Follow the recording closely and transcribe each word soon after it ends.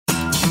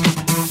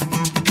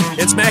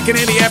It's Mac and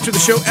Andy after the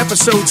show,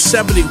 episode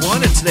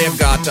 71, and today I've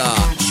got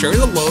Share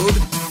the Load,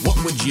 What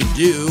Would You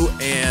Do,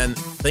 and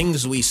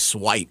Things We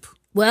Swipe.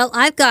 Well,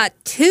 I've got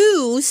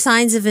 2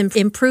 signs of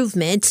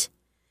improvement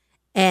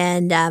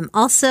and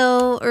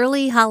also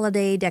early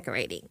holiday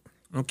decorating.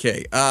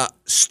 Okay.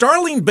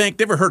 Starling Bank,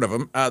 never heard of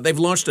them. They've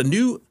launched a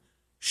new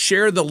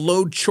Share the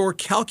Load chore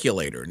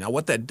calculator. Now,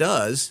 what that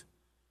does,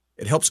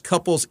 it helps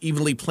couples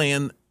evenly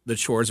plan the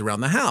chores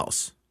around the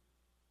house.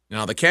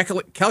 Now, the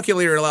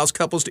calculator allows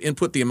couples to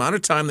input the amount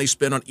of time they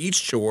spend on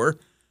each chore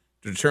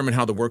to determine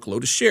how the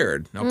workload is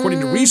shared. Now,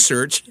 according to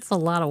research, it's a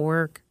lot of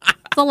work.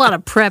 It's a lot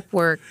of prep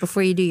work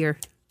before you do your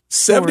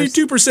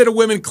 72% of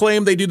women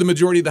claim they do the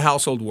majority of the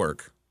household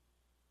work.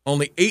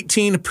 Only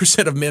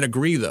 18% of men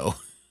agree, though,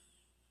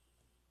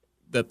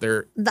 that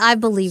they're I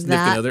believe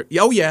that. Other.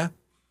 Oh, yeah.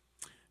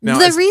 Now,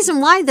 the reason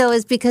why, though,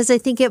 is because I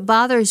think it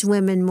bothers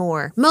women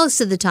more.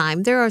 Most of the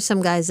time. There are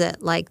some guys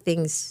that like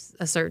things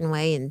a certain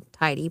way and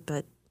tidy,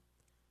 but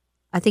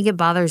I think it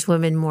bothers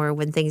women more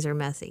when things are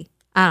messy.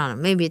 I don't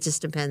know. Maybe it just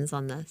depends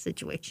on the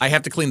situation. I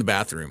have to clean the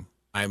bathroom.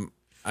 I'm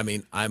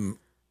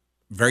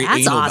very That's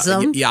anal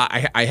awesome. Yeah,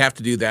 I have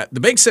to do that. The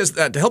bank says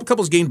that to help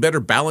couples gain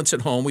better balance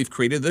at home, we've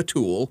created a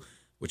tool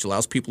which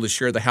allows people to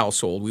share the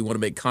household. We want to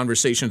make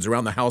conversations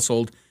around the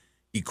household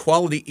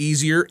equality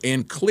easier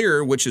and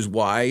clearer, which is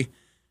why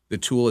the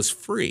tool is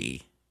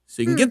free.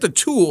 So you can get the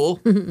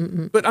tool,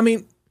 but I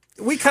mean,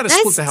 we kind of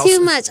split the house. That's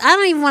too much. I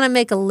don't even want to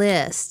make a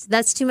list.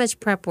 That's too much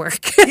prep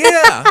work.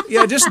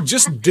 Yeah,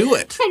 just do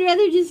it. I'd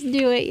rather just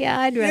do it. Yeah,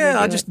 I'd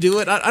rather just do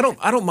it. I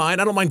don't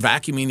mind. I don't mind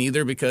vacuuming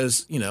either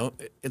because,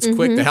 it's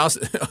quick. The house,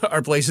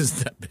 our place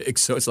isn't that big,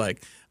 so it's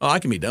like, I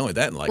can be done with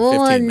that in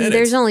 15 minutes.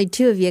 There's only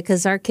 2 of you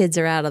because our kids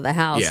are out of the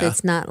house. Yeah.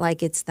 It's not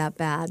like it's that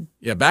bad.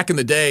 Yeah, back in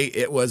the day,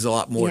 it was a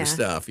lot more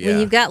stuff. Yeah,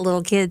 when you've got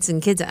little kids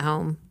and kids at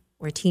home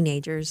or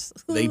teenagers,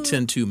 they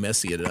tend to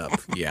messy it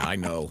up. Yeah, I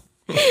know.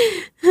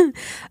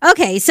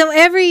 Okay, so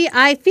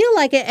I feel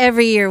like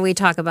every year we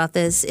talk about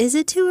this. Is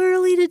it too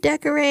early to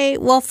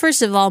decorate? Well,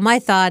 first of all, my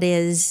thought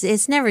is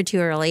it's never too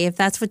early. If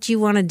that's what you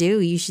want to do,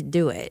 you should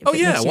do it. Oh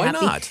yeah, why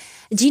not?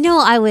 Do you know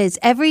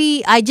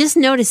I just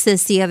noticed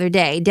this the other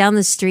day down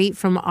the street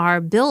from our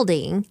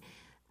building,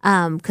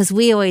 because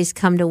we always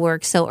come to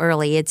work so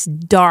early. It's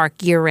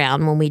dark year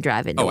round when we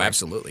drive into work.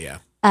 Absolutely, yeah.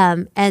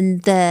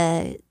 And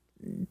the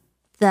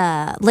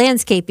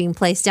landscaping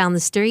place down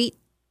the street,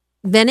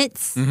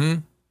 Bennett's,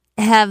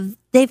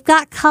 they've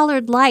got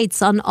colored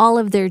lights on all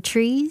of their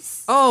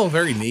trees. Oh,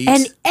 very neat.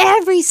 And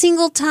every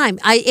single time,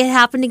 it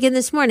happened again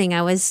this morning.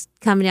 I was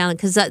coming down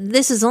because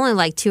this is only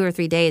like 2 or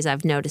 3 days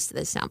I've noticed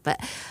this now. But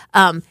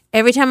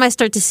every time I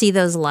start to see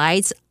those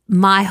lights,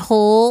 my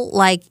whole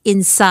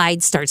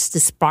inside starts to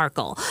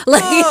sparkle.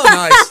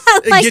 Nice.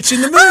 It gets you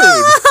in the mood.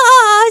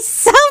 Oh,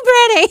 so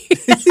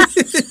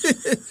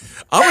pretty.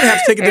 I'm gonna have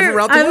to take a different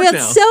route to work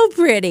now. It's so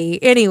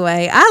pretty.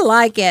 Anyway, I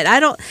like it.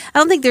 I don't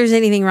think there's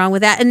anything wrong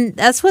with that. And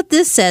that's what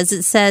this says.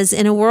 It says,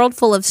 in a world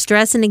full of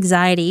stress and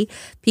anxiety,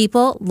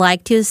 people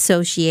like to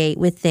associate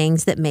with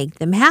things that make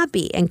them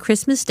happy. And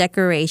Christmas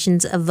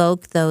decorations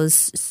evoke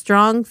those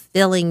strong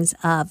feelings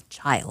of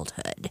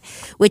childhood,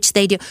 which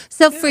they do.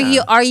 So for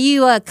you, are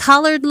you a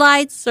colored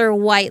lights or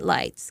white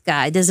lights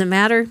guy? Does it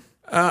matter?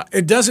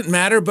 It doesn't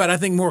matter, but I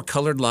think more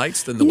colored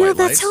lights than the white lights.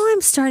 That's how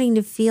I'm starting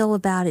to feel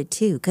about it,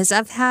 too, because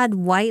I've had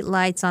white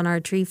lights on our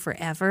tree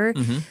forever.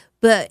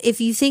 But if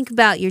you think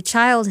about your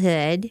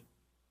childhood,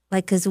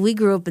 because we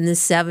grew up in the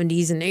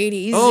 70s and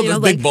 80s. Oh, those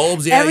big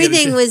bulbs. Yeah,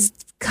 everything was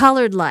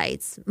colored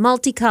lights,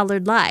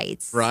 multicolored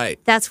lights. Right.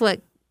 That's what,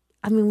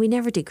 we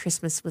never did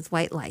Christmas with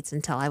white lights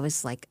until I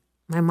was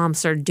my mom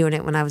started doing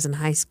it when I was in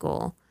high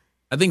school.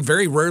 I think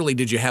very rarely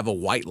did you have a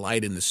white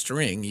light in the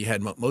string. You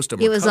had most of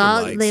them. It was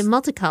all lights.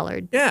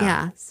 Multicolored.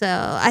 Yeah. So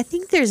I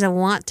think there's a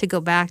want to go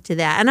back to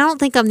that, and I don't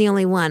think I'm the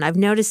only one. I've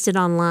noticed it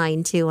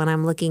online too when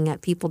I'm looking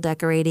at people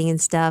decorating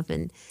and stuff.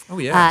 And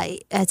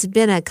it's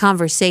been a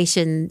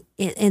conversation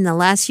in the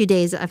last few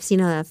days. I've seen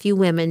a few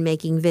women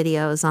making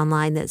videos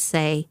online that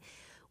say,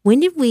 "When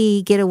did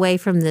we get away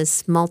from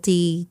this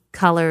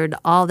multicolored,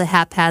 all the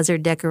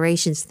haphazard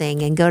decorations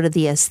thing and go to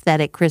the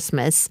aesthetic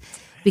Christmas?"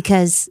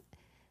 Because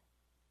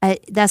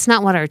that's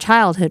not what our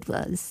childhood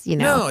was,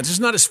 No, it's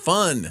just not as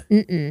fun.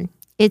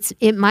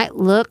 It might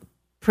look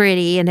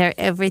pretty and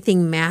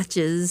everything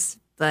matches,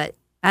 but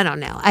I don't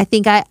know. I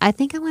think I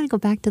want to go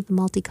back to the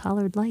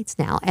multicolored lights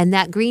now, and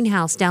that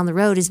greenhouse down the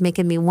road is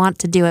making me want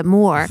to do it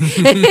more.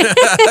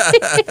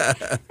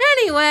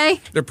 Anyway,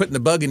 they're putting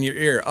the bug in your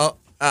ear.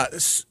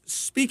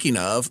 Speaking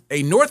of,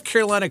 a North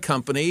Carolina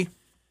company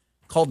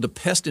called the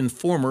Pest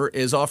Informer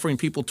is offering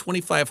people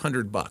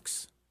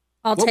 $2,500.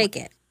 I'll take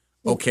it.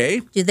 Okay.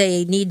 Do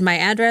they need my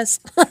address?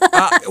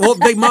 Well,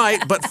 they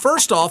might. But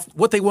first off,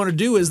 what they want to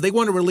do is they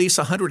want to release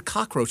 100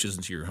 cockroaches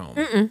into your home.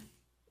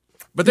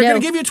 But they're going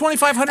to give you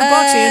 $2,500,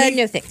 Andy.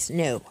 No thanks.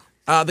 No.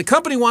 The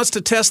company wants to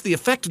test the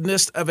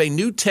effectiveness of a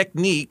new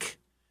technique.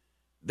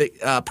 The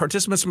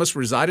participants must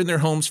reside in their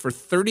homes for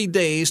 30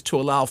 days to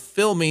allow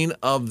filming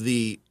of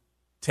the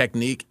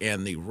technique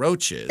and the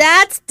roaches.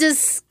 That's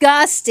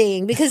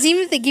disgusting because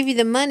even if they give you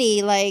the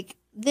money, like,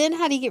 then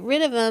how do you get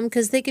rid of them?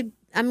 Because that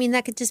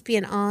could just be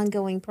an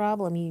ongoing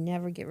problem you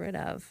never get rid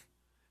of.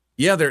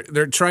 Yeah,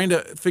 they're trying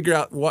to figure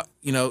out what,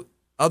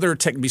 other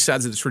tech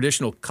besides the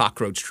traditional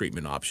cockroach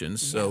treatment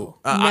options. So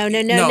no. I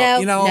don't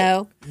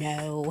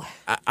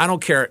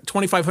care.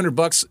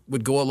 $2,500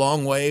 would go a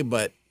long way,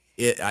 but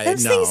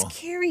those things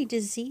carry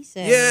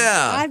diseases.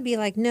 Yeah, I'd be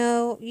like,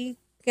 no, you're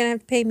gonna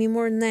have to pay me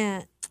more than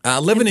that.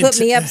 Put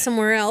me up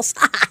somewhere else.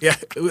 Yeah,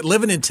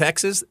 living in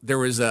Texas, there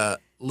was little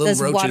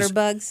roaches, water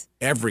bugs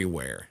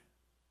everywhere.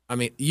 I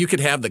mean, you could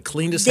have the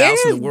cleanest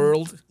house in the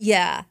world.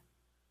 Yeah.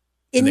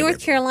 In North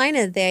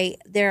Carolina,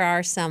 there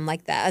are some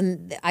like that,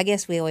 and I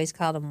guess we always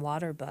call them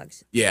water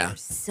bugs. Yeah, they're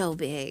so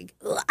big.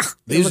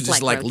 These are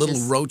just like little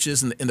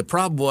roaches, and the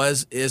problem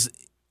is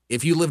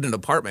if you lived in an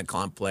apartment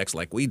complex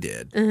like we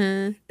did,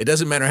 it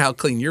doesn't matter how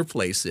clean your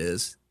place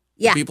is.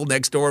 Yeah. The people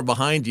next door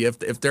behind you,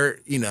 if they're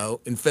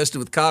infested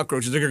with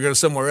cockroaches, they're gonna go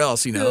somewhere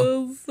else.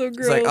 Oh, so gross.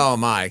 It's like, oh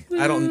my,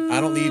 I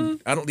don't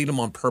need them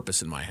on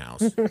purpose in my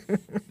house.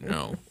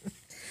 No.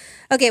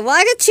 Okay, well,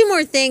 I got two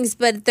more things,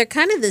 but they're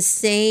kind of the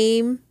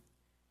same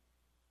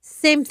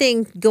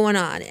thing going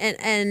on.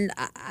 And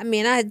I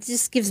mean, it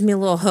just gives me a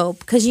little hope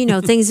because,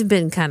 things have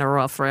been kind of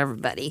rough for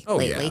everybody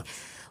lately. Yeah.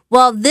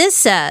 Well, this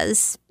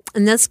says,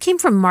 and this came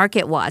from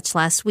Market Watch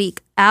last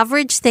week,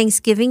 average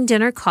Thanksgiving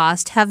dinner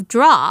costs have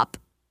dropped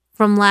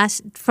from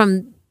last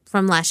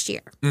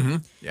year. Mm-hmm.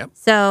 Yep.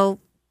 So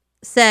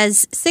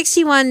says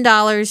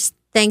 $61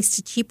 thanks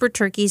to cheaper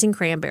turkeys and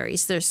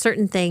cranberries. There's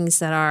certain things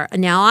that are,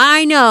 now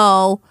I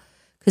know,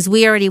 because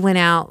we already went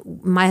out,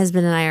 my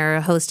husband and I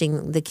are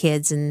hosting the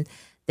kids and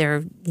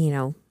their,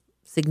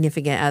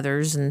 significant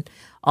others and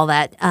all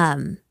that.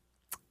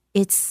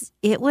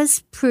 It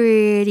was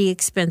pretty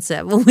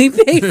expensive when we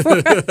paid for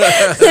it. But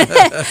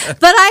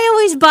I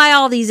always buy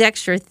all these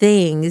extra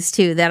things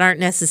too that aren't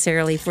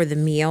necessarily for the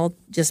meal,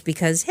 just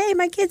because, hey,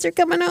 my kids are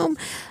coming home.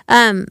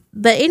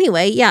 But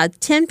anyway, yeah,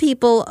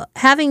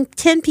 having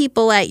 10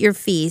 people at your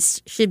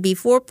feast should be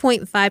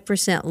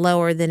 4.5%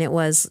 lower than it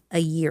was a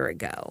year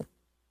ago.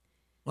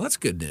 Well, that's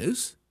good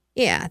news.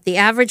 Yeah, the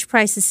average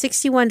price is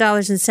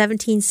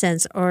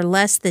 $61.17 or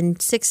less than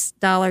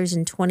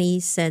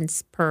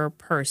 $6.20 per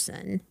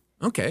person.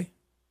 Okay.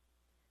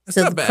 That's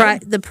so not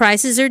bad. The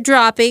prices are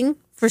dropping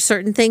for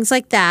certain things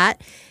like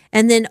that.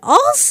 And then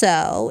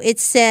also it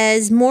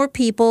says more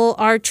people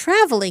are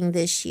traveling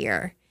this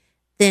year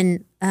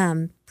than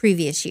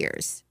previous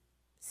years.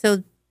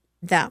 So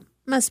that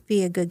must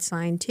be a good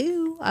sign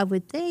too, I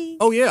would think.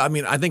 Oh, yeah. I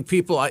mean, I think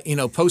people,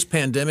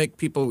 post-pandemic,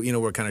 people,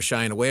 were kind of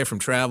shying away from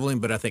traveling,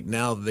 but I think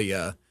now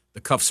the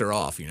cuffs are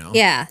off,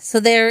 Yeah. So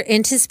they're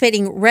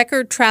anticipating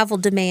record travel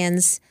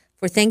demands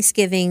for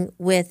Thanksgiving,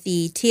 with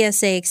the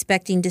TSA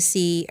expecting to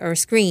see or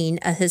screen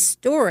a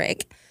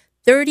historic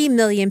 30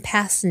 million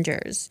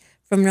passengers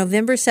from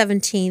November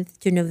 17th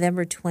to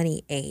November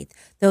 28th.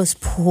 Those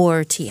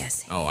poor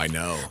TSA. Oh, I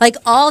know. Like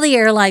all the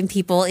airline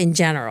people in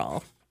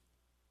general.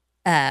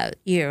 This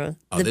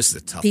is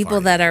a tough people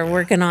part, that are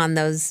working on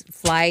those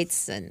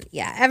flights, and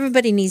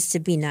everybody needs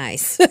to be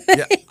nice.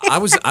 Yeah, I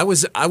was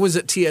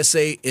at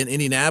TSA in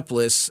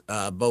Indianapolis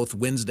both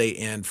Wednesday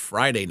and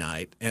Friday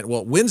night, and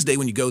Wednesday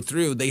when you go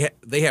through,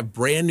 they have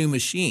brand new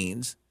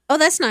machines. Oh,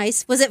 that's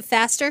nice. Was it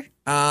faster?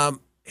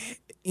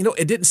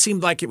 It didn't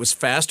seem like it was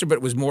faster, but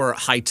it was more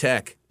high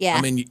tech. Yeah,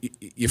 I mean,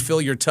 you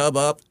fill your tub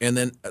up, and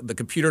then the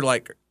computer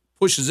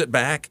pushes it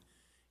back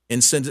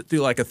and sends it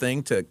through like a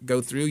thing to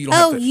go through.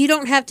 You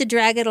don't have to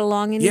drag it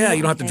along anymore. Yeah,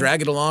 you don't have to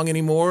drag it along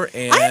anymore.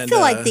 And I feel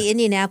like the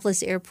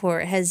Indianapolis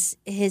airport has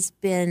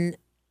been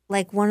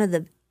like one of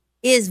the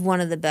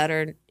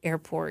better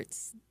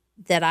airports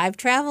that I've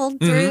traveled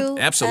through.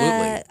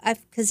 Absolutely,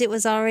 because it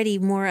was already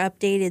more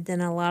updated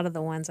than a lot of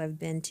the ones I've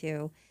been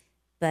to.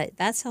 But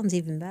that sounds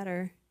even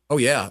better. Oh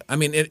yeah, I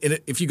mean,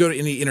 if you go to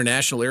any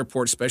international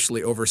airport,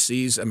 especially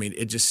overseas, I mean,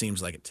 it just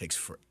seems like it takes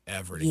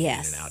forever to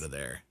get in and out of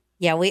there.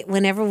 Yeah,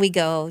 whenever we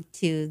go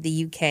to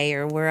the UK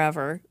or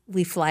wherever,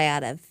 we fly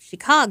out of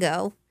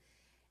Chicago,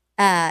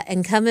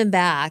 and coming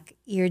back,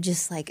 you're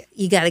just like,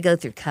 you got to go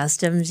through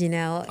customs,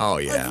 Oh,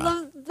 yeah.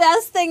 It's the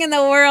best thing in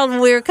the world when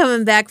we were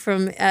coming back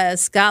from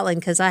Scotland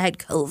because I had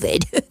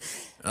COVID.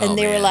 And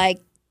they were like,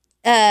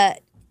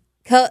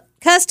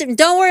 custom,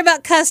 don't worry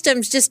about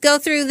customs, just go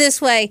through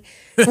this way.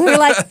 And we were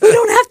like, we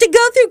don't have to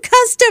go through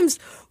customs.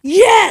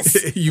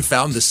 Yes. You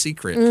found the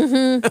secret.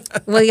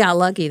 Mm-hmm. Well, you got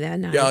lucky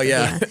then. Oh,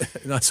 yeah.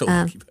 Not so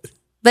lucky.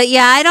 But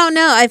yeah, I don't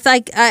know. I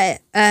like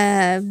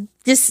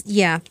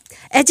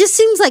it just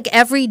seems like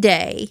every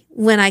day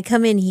when I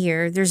come in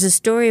here, there's a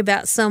story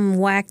about some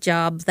whack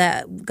job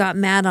that got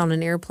mad on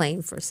an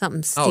airplane for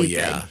something stupid. Oh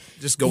yeah,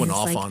 just going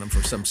off on them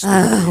for some stupid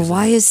reason.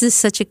 Why is this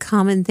such a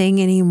common thing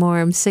anymore?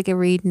 I'm sick of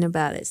reading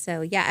about it.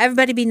 So yeah,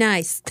 everybody be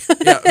nice.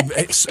 Yeah,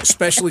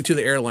 especially to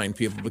the airline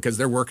people because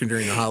they're working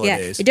during the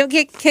holidays. Yeah, don't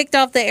get kicked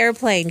off the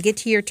airplane. Get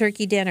to your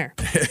turkey dinner.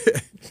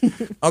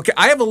 Okay,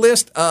 I have a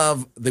list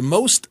of the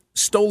most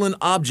stolen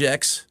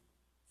objects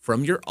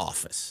from your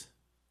office.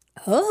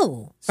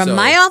 Oh, from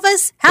my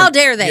office? How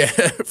dare they?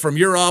 Yeah, from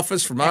your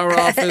office, from our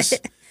office.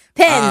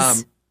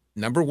 Pens.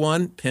 Number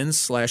one,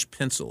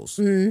 pens/pencils.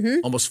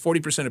 Mm-hmm. Almost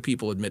 40% of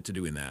people admit to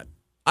doing that.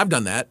 I've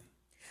done that.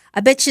 I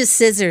bet you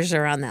scissors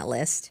are on that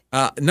list.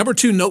 Number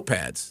two,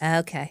 notepads.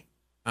 Okay.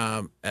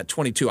 At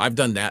 22, I've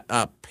done that.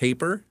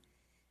 Paper.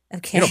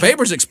 Okay.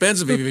 Paper's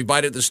expensive if you buy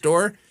it at the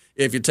store.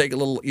 If you take a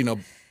little,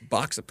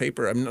 box of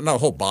paper, I mean, not a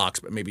whole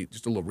box, but maybe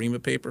just a little ream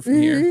of paper from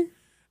here.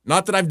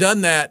 Not that I've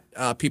done that,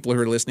 people who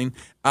are listening.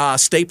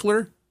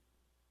 Stapler.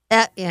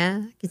 Yeah,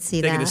 I can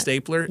see Taking that. a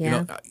stapler.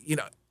 Yeah.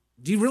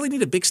 Do you really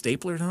need a big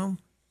stapler at home?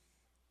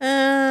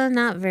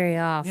 Not very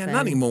often. Yeah,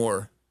 not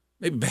anymore.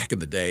 Maybe back in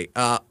the day.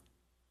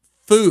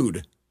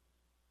 Food.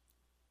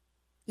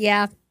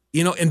 Yeah.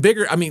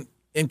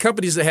 In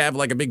companies that have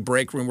like a big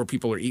break room where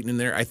people are eating in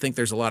there, I think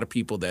there's a lot of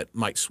people that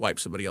might swipe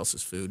somebody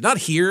else's food. Not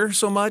here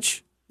so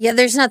much. Yeah,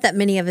 there's not that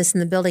many of us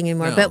in the building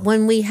anymore. No. But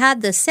when we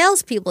had the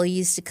salespeople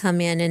used to come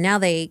in, and now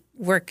they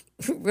work,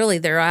 really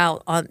they're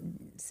out on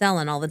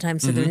selling all the time,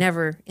 so they're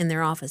never in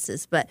their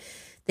offices. But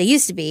they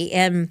used to be.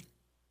 And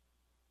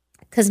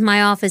because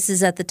my office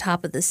is at the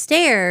top of the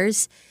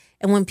stairs,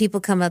 and when people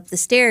come up the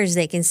stairs,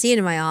 they can see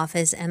into my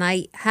office. And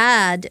I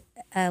had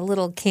a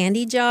little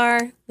candy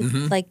jar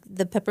with like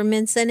the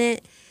peppermints in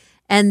it.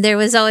 And there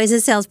was always a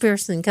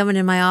salesperson coming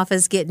in my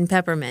office getting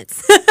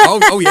peppermints.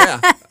 Oh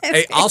yeah.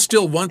 Hey, I'll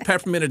steal one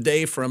peppermint a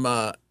day from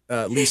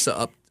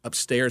Lisa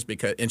upstairs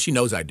and she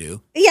knows I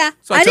do. Yeah,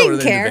 so I tell her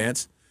didn't that care. in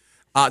advance.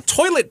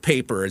 Toilet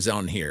paper is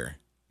on here.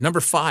 Number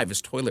 5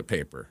 is toilet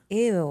paper.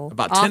 Ew.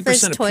 About 10%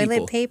 Office of toilet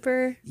people.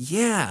 paper?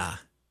 Yeah.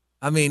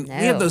 I mean, we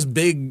have those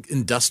big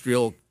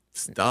industrial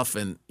stuff,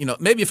 and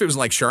maybe if it was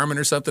like Charmin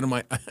or something,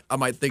 I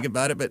might think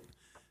about it, but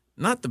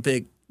not the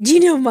big. Do you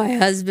know my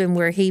husband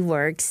where he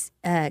works?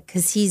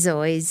 Because he's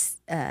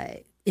always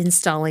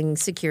installing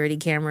security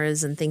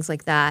cameras and things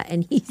like that.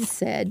 And he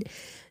said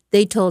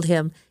they told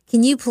him,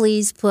 "Can you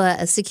please put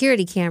a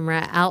security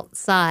camera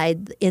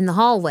outside in the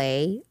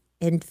hallway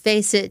and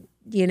face it,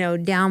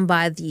 down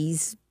by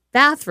these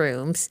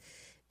bathrooms?"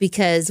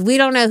 Because we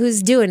don't know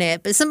who's doing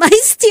it, but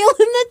somebody's stealing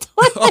the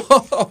toilet.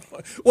 Oh,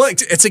 well,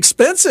 it's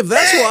expensive.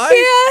 That's why.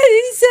 Yeah,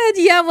 he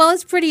said, well,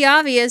 it's pretty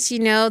obvious,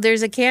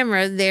 there's a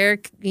camera there,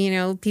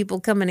 people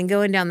coming and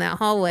going down that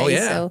hallway. Oh,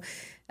 yeah. So,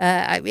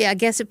 I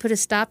guess it put a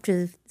stop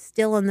to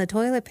stealing the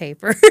toilet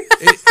paper.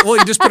 Well,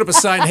 you just put up a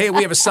sign. Hey,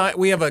 we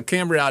have a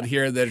camera out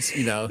here that's,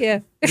 Yeah.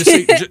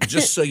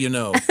 just so you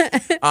know.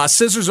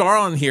 Scissors are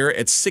on here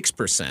at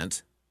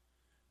 6%.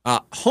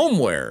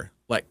 Homeware,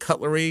 like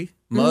cutlery,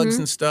 mugs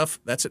and stuff,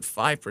 that's at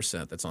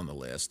 5%. That's on the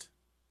list.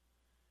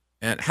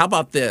 And how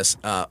about this?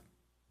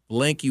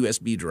 Blank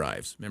USB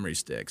drives, memory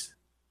sticks.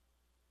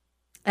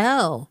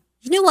 Oh,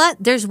 you know what?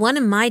 There's one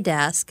in my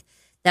desk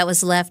that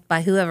was left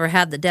by whoever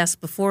had the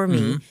desk before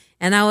me.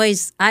 And I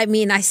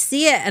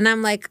see it and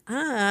I'm like,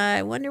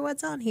 I wonder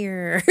what's on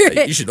here.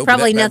 You should open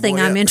Probably that bad nothing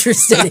boy I'm up.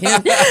 interested in.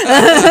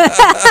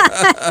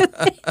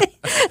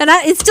 And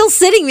it's still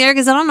sitting there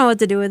because I don't know what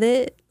to do with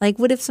it. Like,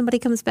 what if somebody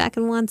comes back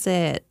and wants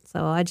it?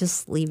 So I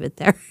just leave it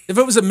there. If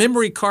it was a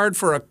memory card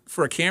for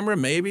a camera,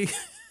 maybe.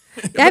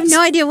 I have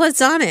no idea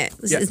what's on it.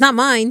 It's not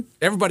mine.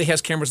 Everybody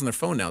has cameras on their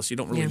phone now, so you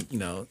don't really, need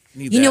that.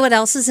 You know what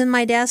else is in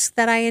my desk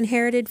that I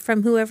inherited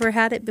from whoever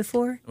had it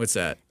before? What's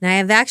that? And I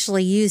have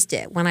actually used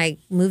it when I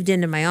moved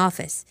into my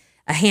office.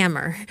 A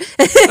hammer.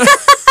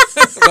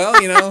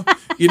 Well,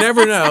 you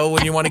never know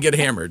when you want to get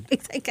hammered.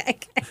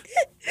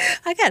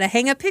 I got to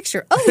hang a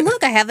picture. Oh,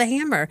 look, I have a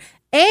hammer.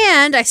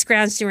 And I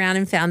scrounged around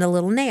and found a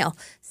little nail.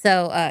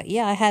 So,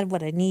 I had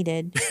what I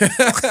needed.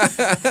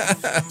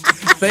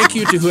 Thank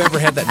you to whoever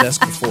had that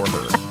desk before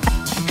her.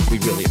 We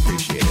really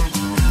appreciate it.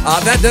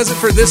 That does it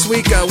for this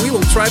week. We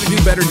will try to do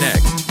better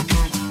next.